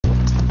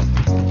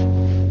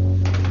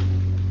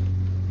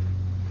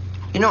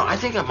know, I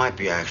think it might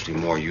be actually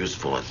more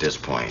useful at this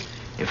point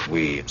if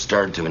we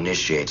started to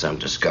initiate some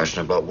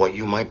discussion about what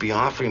you might be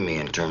offering me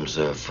in terms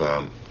of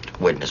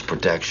witness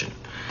protection.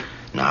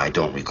 Now, I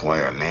don't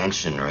require a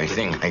mansion or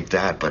anything like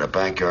that, but a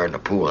backyard and a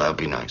pool, that'd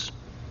be nice.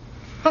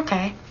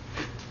 Okay.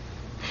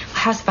 Well,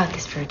 how's about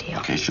this for a deal?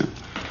 Okay, sure.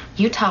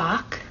 You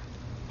talk,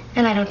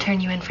 and I don't turn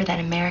you in for that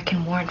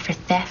American warrant for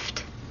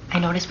theft I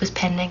noticed was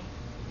pending.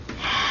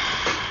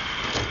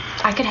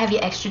 I could have you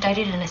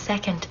extradited in a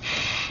second,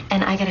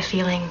 and I got a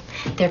feeling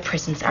their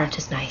prisons aren't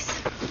as nice.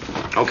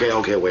 Okay,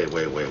 wait.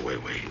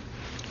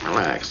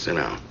 Relax, sit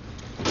down.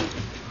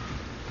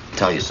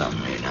 Tell you something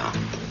right now.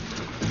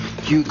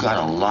 You got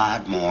a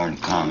lot more in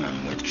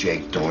common with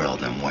Jake Doyle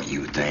than what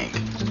you think.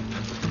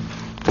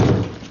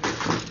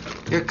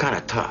 You're kind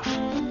of tough.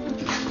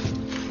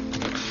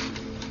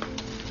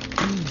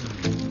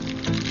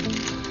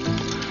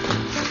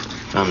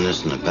 Found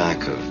this in the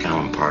back of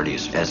Callum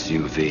Party's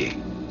SUV.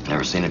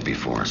 Never seen it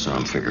before, so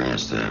I'm figuring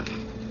it's the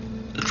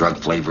drug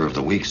flavor of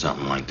the week,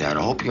 something like that.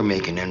 I hope you're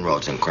making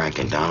inroads and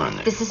cranking down on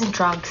it. This isn't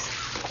drugs.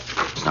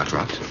 It's not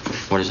drugs?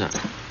 What is that?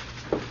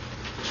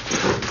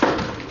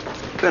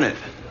 Bennett.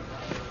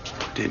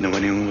 Didn't know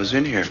anyone was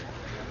in here.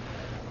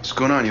 What's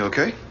going on? You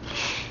okay?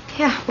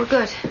 Yeah, we're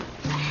good.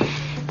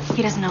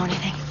 He doesn't know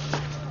anything.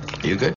 You good?